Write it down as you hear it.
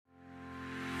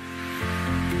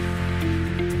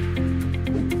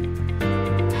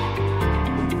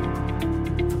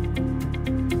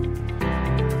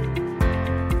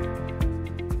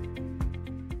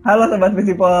Halo Sobat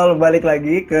Fisipol, balik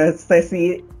lagi ke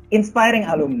sesi Inspiring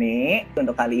Alumni.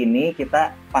 Untuk kali ini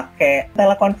kita pakai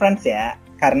teleconference ya,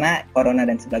 karena corona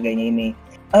dan sebagainya ini.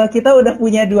 Kita udah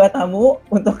punya 2 tamu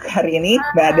untuk hari ini,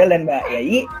 Mbak Adel dan Mbak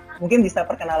Yai. Mungkin bisa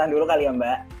perkenalan dulu kali ya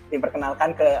Mbak,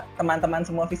 diperkenalkan ke teman-teman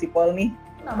semua Fisipol nih.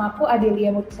 Nama aku Adelia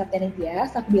Murti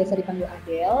Septiningtyas, aku biasa dipanggil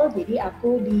Adel. Jadi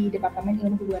aku di Departemen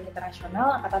Ilmu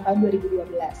Internasional angkatan tahun 2012.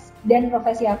 Dan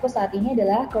profesi aku saat ini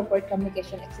adalah Corporate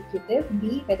Communication Executive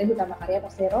di PT Hutama Karya,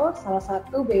 salah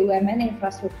satu BUMN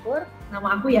infrastruktur.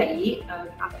 Nama aku Yai,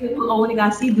 aku Ilmu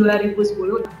Komunikasi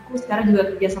 2010. Aku sekarang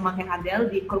juga kerja sama kayak Adel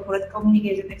di Corporate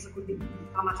Communication Executive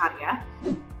sama Karya.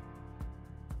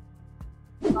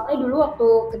 Soalnya dulu waktu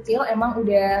kecil emang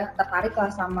udah tertarik lah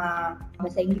sama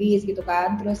bahasa Inggris gitu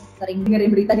kan, terus sering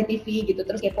dengerin berita di TV gitu,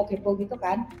 terus kepo-kepo gitu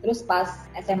kan. Terus pas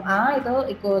SMA itu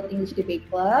ikut English Debate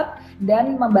Club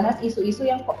dan membahas isu-isu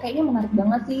yang kok kayaknya menarik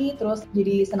banget sih, terus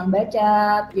jadi senang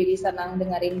baca, jadi senang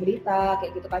dengerin berita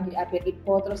kayak gitu kan, jadi update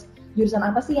info. Terus jurusan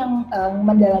apa sih yang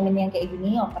mendalamin yang kayak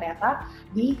gini? Oh ternyata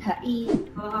di HI.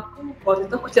 Aku waktu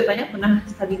itu aku ceritanya pernah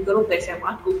study tour ke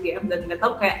SMA UGM dan nggak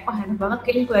tahu kayak wah enak banget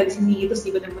kayaknya kuliah di sini. Itu sih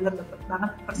benar-benar dapet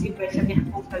banget first impressionnya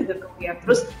aku study tour ke UGM.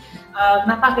 Terus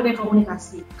kenapa akhirnya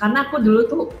komunikasi? Karena aku dulu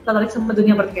tuh tertarik sama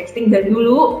dunia broadcasting dan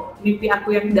dulu mimpi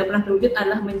aku yang tidak pernah terwujud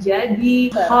adalah menjadi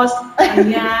host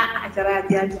hanya acara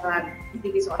jalan-jalan di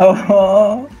TV swasta.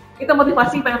 Itu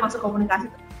motivasi pengen masuk komunikasi.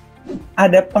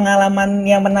 Ada pengalaman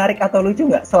yang menarik atau lucu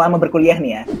nggak selama berkuliah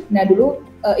nih ya? Nah dulu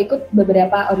ikut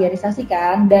beberapa organisasi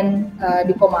kan, dan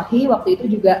di Komahi waktu itu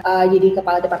juga jadi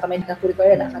kepala departemen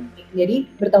kurikuler dan akademik. Jadi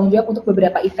bertanggung jawab untuk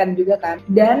beberapa event juga kan.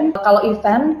 Dan kalau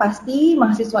event pasti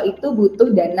mahasiswa itu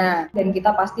butuh dana, dan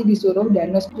kita pasti disuruh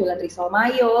danus jualan risol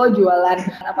mayo, jualan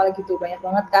apalagi tuh banyak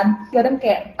banget kan. Kadang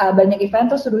kayak banyak event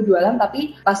terus suruh jualan,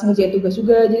 tapi pas ngerjain tugas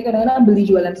juga jadi kadang-kadang beli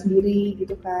jualan sendiri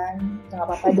gitu kan. Nggak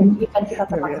apa-apa, dan event kita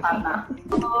tepat sana.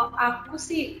 Kalau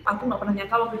aku nggak pernah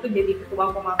nyangka waktu itu jadi ketua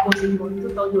Komako sih, itu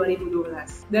tahun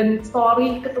 2012. Dan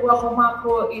story ketua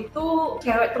Komako itu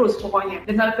cewek terus pokoknya.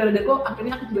 Dan sampai periodeku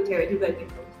akhirnya aku juga cewek juga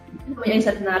gitu. Itu banyak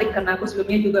yang menarik karena aku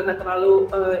sebelumnya juga nggak terlalu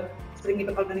sering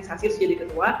ikut organisasi terus jadi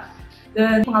ketua.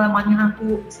 Dan pengalaman yang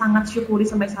aku sangat syukuri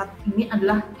sampai saat ini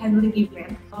adalah handling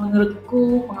event.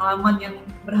 Menurutku pengalaman yang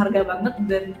berharga banget,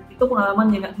 dan itu pengalaman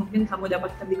yang nggak mungkin kamu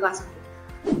dapatkan di kelas.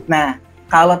 Nah,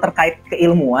 kalau terkait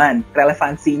keilmuan,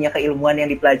 relevansinya keilmuan yang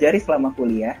dipelajari selama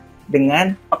kuliah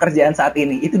dengan pekerjaan saat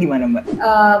ini, itu gimana Mbak?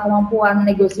 Kemampuan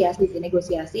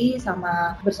negosiasi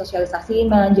sama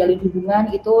bersosialisasi, menjalin hubungan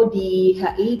itu di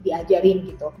HI diajarin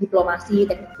gitu,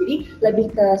 diplomasi, teknik. Jadi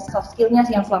lebih ke soft skillnya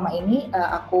sih yang selama ini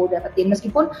aku dapetin,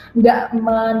 meskipun nggak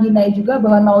mendinai juga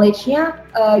bahwa knowledge-nya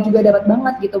juga dapat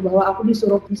banget gitu, bahwa aku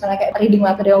disuruh misalnya kayak reading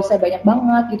material saya banyak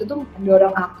banget gitu, tuh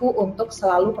mendorong aku untuk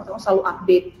selalu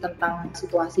update tentang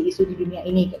situasi isu di dunia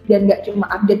ini. Dan nggak cuma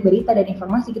update berita dan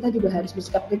informasi, kita juga harus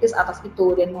bersikap kritis atas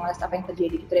itu dan mengulas apa yang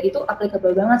terjadi gitu. Dan itu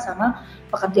applicable banget sama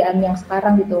pekerjaan yang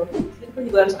sekarang gitu. Itu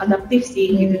juga harus adaptif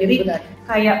sih gitu. Jadi benar.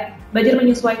 Kayak belajar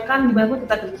menyesuaikan di mana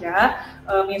kita kerja,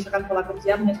 menyesuaikan pola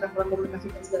kerja, menyesuaikan pola komunikasi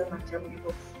dan segala macam gitu.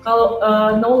 Kalau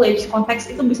knowledge,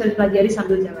 konteks itu bisa dipelajari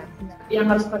sambil jalan. Yang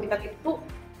harus perhatikan itu,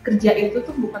 kerja itu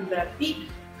tuh bukan berarti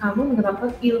kamu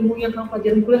menerapkan ilmu yang kamu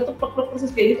pelajari di kuliah itu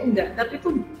persis kayak gitu, enggak. Tapi itu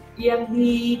yang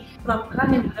diterapkan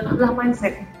yang adalah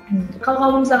mindset. Kalau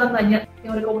kamu misalkan tanya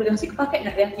teori komunikasi kepake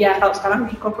nggak ya? Ya kalau sekarang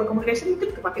di corporate communication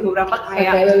mungkin kepake beberapa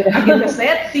kayak agenda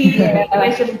setting,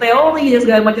 relation theory dan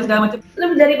segala macam.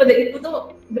 Lebih daripada itu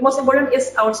tuh the most important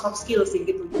is our soft skills sih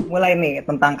gitu. Mulai nih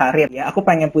tentang karir ya. Aku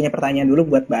pengen punya pertanyaan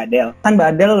dulu buat Mbak Adel. Kan Mbak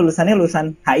Adel lulusannya lulusan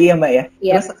HI ya Mbak ya?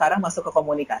 Yep. Terus sekarang masuk ke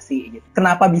komunikasi gitu.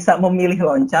 Kenapa bisa memilih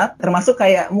loncat? Termasuk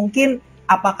kayak mungkin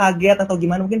apa kaget atau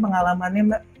gimana mungkin pengalamannya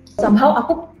Mbak? Somehow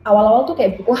aku awal-awal tuh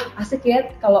kayak wah asik ya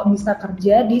kalau bisa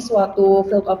kerja di suatu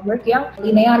field of work yang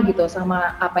linear gitu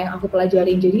sama apa yang aku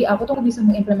pelajarin. Jadi aku tuh bisa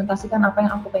mengimplementasikan apa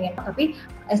yang aku pengen. Tapi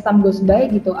as time goes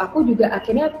by gitu, aku juga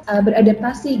akhirnya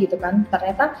beradaptasi gitu kan.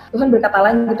 Ternyata Tuhan berkata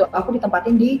lain gitu. Aku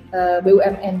ditempatin di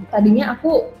BUMN. Tadinya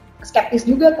aku skeptis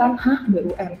juga kan,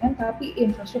 BUMN tapi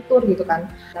infrastruktur gitu kan.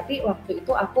 Tapi waktu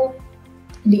itu aku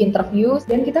di interview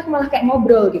dan kita malah kayak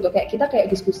ngobrol gitu, kita kayak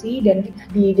diskusi, dan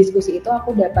di diskusi itu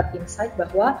aku dapat insight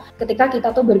bahwa ketika kita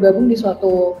tuh bergabung di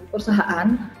suatu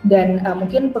perusahaan dan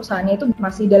mungkin perusahaannya itu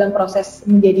masih dalam proses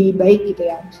menjadi baik gitu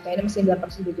ya, maksudnya ini masih dalam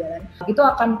proses berjalan, itu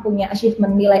akan punya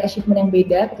nilai achievement yang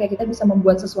beda ketika kita bisa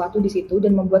membuat sesuatu di situ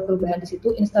dan membuat perubahan di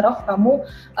situ instead of kamu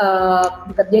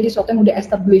bekerja di sesuatu yang udah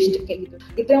established kayak gitu.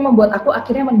 Itu yang membuat aku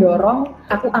akhirnya mendorong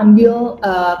aku ambil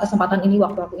kesempatan ini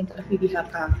waktu aku interview di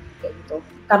HK kayak gitu.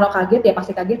 Karena kaget ya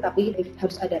pasti kaget, tapi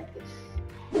harus adaptif.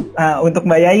 Untuk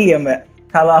Mbak Yai ya Mbak,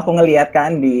 Kalau aku ngeliat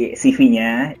kan di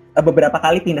CV-nya, beberapa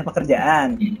kali pindah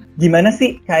pekerjaan. Gimana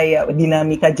sih kayak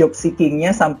dinamika job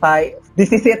seeking-nya sampai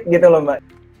this is it gitu loh Mbak?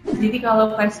 Jadi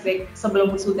kalau flashback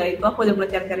sebelum wisuda itu aku udah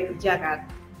mulai cari kerja kan.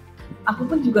 Aku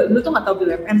pun juga dulu tuh nggak tahu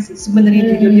BUMN sih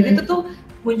sebenarnya jujur. Jadi itu tuh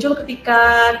muncul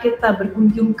ketika kita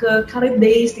berkunjung ke Career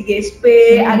Days di GSP,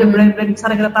 ada brand-brand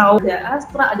besar yang kita tahu, ada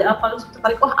Astra, ada apa, terus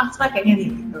tertarik, wah Astra kayaknya nih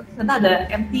gitu. Ternyata ada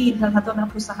MT, salah satu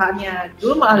anak perusahaannya.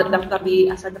 Dulu malah ada daftar di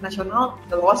Astra International,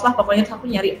 lolos lah pokoknya, terus aku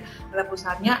nyari ada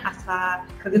perusahaannya Astra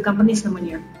Credit Companies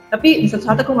namanya. Tapi di satu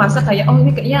saat aku merasa kayak, oh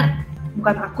ini kayaknya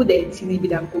bukan aku deh di sini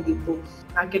bidangku gitu.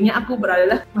 Nah, akhirnya aku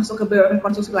beralih masuk ke BUMN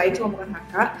konstruksi lain, cuma bukan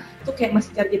HK, itu kayak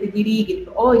masih cari jati diri gitu.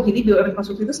 Oh jadi BUMN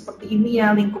konstruksi itu seperti ini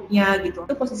ya lingkupnya gitu.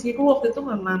 Itu posisiku waktu itu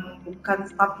memang bukan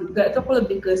staff juga, itu aku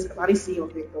lebih ke sekretaris sih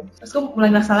waktu itu. Terus aku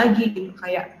mulai ngerasa lagi gitu,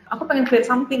 kayak aku pengen create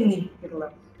something nih gitu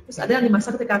loh. Terus ada di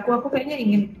masa ketika aku kayaknya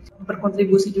ingin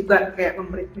berkontribusi juga kayak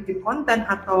bikin konten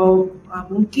atau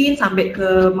mungkin sampai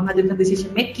ke menghadirkan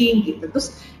decision making gitu.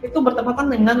 Terus itu bertepatan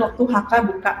dengan waktu HK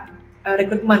buka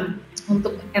rekrutmen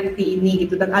untuk MT ini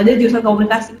gitu, dan ada jurusan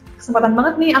komunikasi. Kesempatan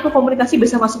banget nih aku komunikasi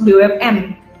bisa masuk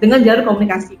BUMN dengan jalur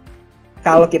komunikasi.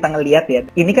 Kalau kita ngelihat ya,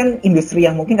 ini kan industri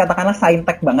yang mungkin katakanlah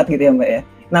saintek banget gitu ya Mbak ya.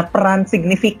 Nah peran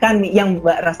signifikan nih yang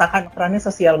Mbak rasakan, perannya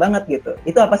sosial banget gitu.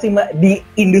 Itu apa sih Mbak di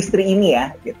industri ini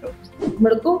ya gitu?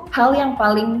 Menurutku hal yang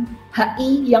paling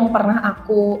HI yang pernah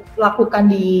aku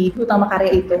lakukan di Hutama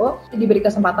Karya itu diberi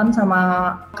kesempatan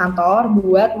sama kantor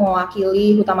buat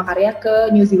mewakili Hutama Karya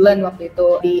ke New Zealand waktu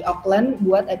itu di Auckland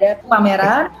buat ada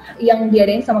pameran yang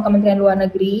diadain sama Kementerian Luar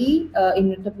Negeri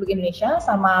Republik Indonesia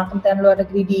sama Kementerian Luar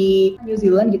Negeri di New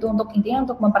Zealand gitu, untuk intinya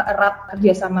untuk mempererat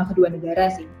kerjasama kedua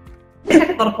negara sih.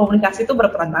 Sektor komunikasi itu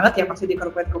berperan banget ya pasti di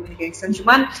corporate communication.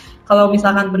 Cuman kalau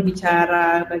misalkan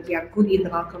berbicara bagianku di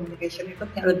internal communication itu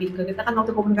kayak lebih ke, kita kan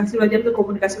waktu komunikasi belajar tuh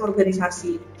komunikasi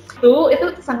organisasi. Itu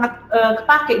sangat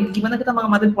kepake gimana kita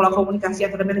mengamati pola komunikasi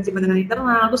antara manajemen dengan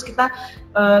internal. Terus kita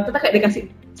kayak dikasih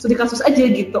studi kasus aja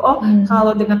gitu. Oh,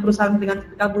 kalau dengan perusahaan dengan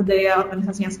tipikal budaya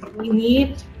organisasi yang seperti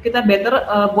ini, kita better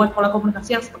buat pola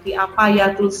komunikasi yang seperti apa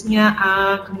ya, toolsnya,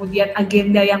 kemudian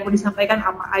agenda yang mau disampaikan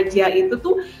apa aja. Itu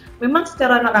tuh memang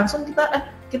secara nggak langsung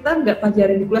kita nggak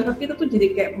pelajarin di kuliah, tapi itu tuh jadi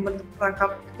kayak membentuk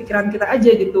perangkap pikiran kita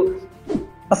aja gitu.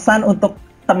 Pesan untuk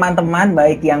teman-teman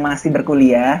baik yang masih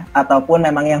berkuliah ataupun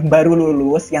memang yang baru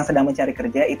lulus yang sedang mencari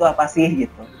kerja itu apa sih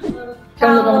gitu?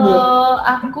 Kalau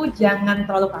aku jangan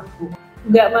terlalu kaku.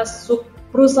 Nggak masuk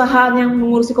perusahaan yang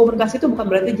mengurusi komunikasi itu bukan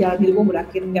berarti jalan hidupmu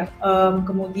berakhir, enggak.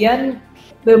 Kemudian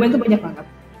BUMN itu banyak banget.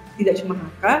 Tidak cuma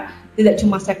HK, tidak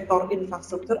cuma sektor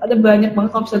infrastruktur, ada banyak banget.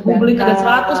 Kalau bisa googling ada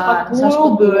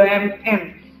 140 BUMN.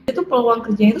 Itu peluang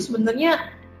kerjanya itu sebenarnya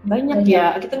banyak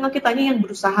ya. Kitanya yang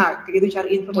berusaha kayak gitu,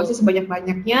 cari informasi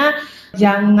sebanyak-banyaknya.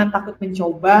 Jangan takut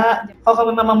mencoba. Kalau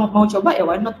kamu memang mau coba ya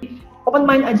why not? Open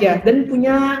mind aja dan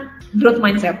punya growth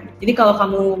mindset. Jadi kalau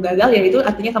kamu gagal ya itu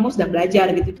artinya kamu sedang belajar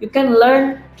gitu. You can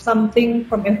learn something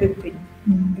from everything.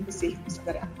 Itu sih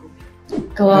dari aku.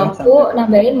 Kalau aku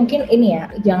nambahin mungkin ini ya,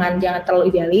 jangan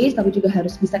terlalu idealis, tapi juga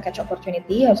harus bisa catch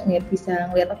opportunity, harus bisa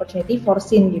ngelihat opportunity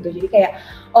foreseen gitu. Jadi kayak,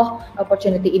 oh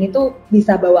opportunity ini tuh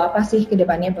bisa bawa apa sih ke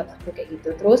depannya buat aku kayak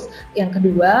gitu. Terus yang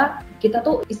kedua, kita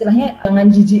tuh istilahnya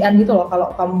jangan jijian gitu loh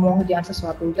kalau kamu mau ngerjain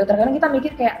sesuatu. Terkadang kita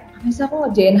mikir kayak, bisa aku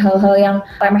ngerjain hal-hal yang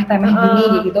remeh-temeh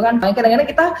gini gitu kan. Kadang-kadang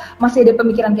kita masih ada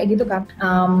pemikiran kayak gitu kan.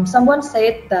 Someone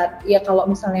said that ya kalau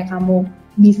misalnya kamu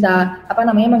bisa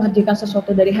mengerjakan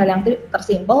sesuatu dari hal yang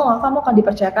tersimpel, maka kamu akan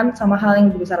dipercayakan sama hal yang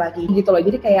lebih besar lagi gitu loh.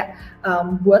 Jadi kayak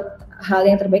buat hal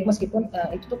yang terbaik meskipun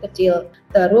itu tuh kecil.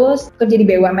 Terus kerja di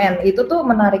BUMN itu tuh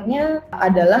menariknya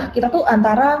adalah kita tuh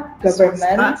antara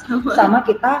government sama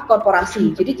kita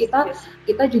korporasi. Jadi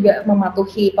kita juga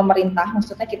mematuhi pemerintah,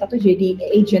 maksudnya kita tuh jadi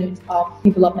agent of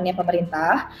development-nya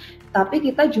pemerintah. Tapi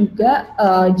kita juga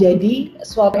jadi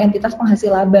suatu entitas penghasil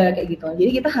laba kayak gitu.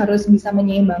 Jadi kita harus bisa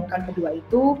menyeimbangkan kedua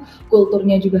itu,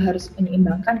 kulturnya juga harus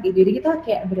menyeimbangkan. Jadi kita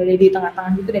kayak berada di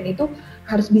tengah-tengah gitu, dan itu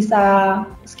harus bisa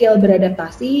skill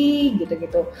beradaptasi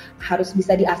gitu-gitu, harus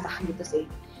bisa diasah gitu sih.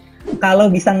 Kalau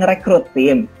bisa ngerekrut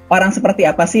tim, orang seperti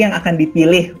apa sih yang akan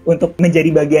dipilih untuk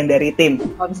menjadi bagian dari tim?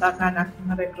 Kalau misalkan aku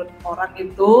ngerekrut orang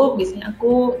itu, biasanya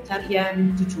aku cari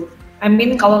yang jujur.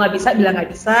 Kalau nggak bisa bilang nggak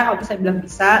bisa, kalau bisa bilang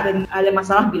bisa, dan ada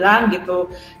masalah bilang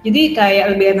gitu. Jadi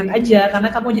kayak lebih enak aja,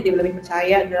 karena kamu jadi lebih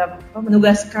percaya dalam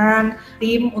menugaskan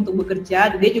tim untuk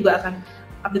bekerja, dan dia juga akan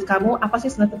update kamu apa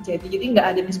sih sebenarnya terjadi. Jadi nggak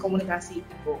ada miskomunikasi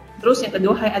gitu. Terus yang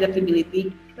kedua, high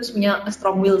adaptability, terus punya a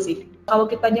strong will sih. Kalau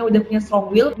kitanya udah punya strong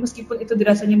will, meskipun itu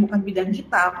dirasanya bukan bidang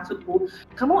kita, maksudku,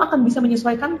 kamu akan bisa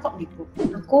menyesuaikan kok gitu.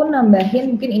 Aku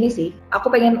nambahin mungkin ini sih,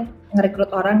 aku pengen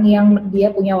ngerekrut orang yang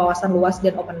dia punya wawasan luas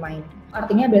dan open mind.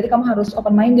 Artinya berarti kamu harus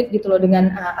open minded gitu loh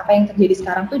dengan apa yang terjadi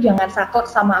sekarang tuh, jangan saklek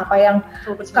sama apa yang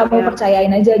kamu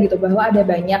percayain aja gitu, bahwa ada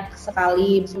banyak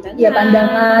sekali ya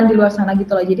pandangan di luar sana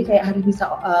gitu loh. Jadi kayak harus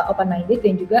bisa open minded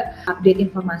dan juga update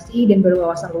informasi dan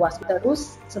berwawasan luas.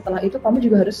 Terus setelah itu kamu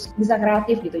juga harus bisa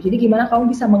kreatif gitu. Jadi gimana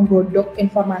kamu bisa menggodok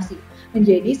informasi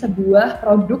menjadi sebuah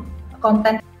produk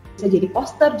konten. Bisa jadi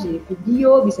poster, bisa jadi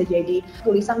video, bisa jadi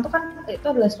tulisan. Itu kan itu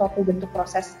adalah suatu bentuk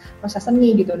proses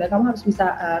seni gitu, dan kamu harus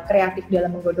bisa kreatif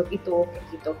dalam menggodok itu kayak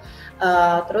gitu.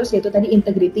 Terus yaitu tadi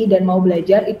integrity dan mau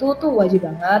belajar itu tuh wajib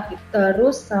banget gitu.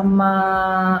 Terus sama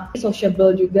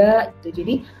sociable juga gitu.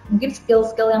 Jadi mungkin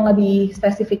skill-skill yang lebih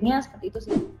spesifiknya seperti itu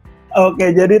sih. Oke,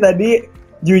 jadi tadi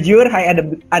jujur, high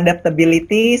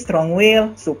adaptability, strong will,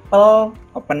 supple,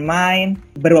 open mind,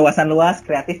 berwawasan luas,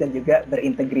 kreatif, dan juga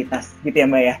berintegritas gitu ya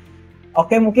Mbak ya.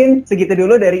 Oke, mungkin segitu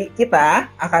dulu dari kita.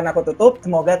 Akan aku tutup.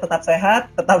 Semoga tetap sehat,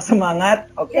 tetap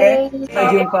semangat. Oke, sampai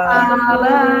jumpa.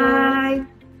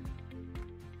 Bye.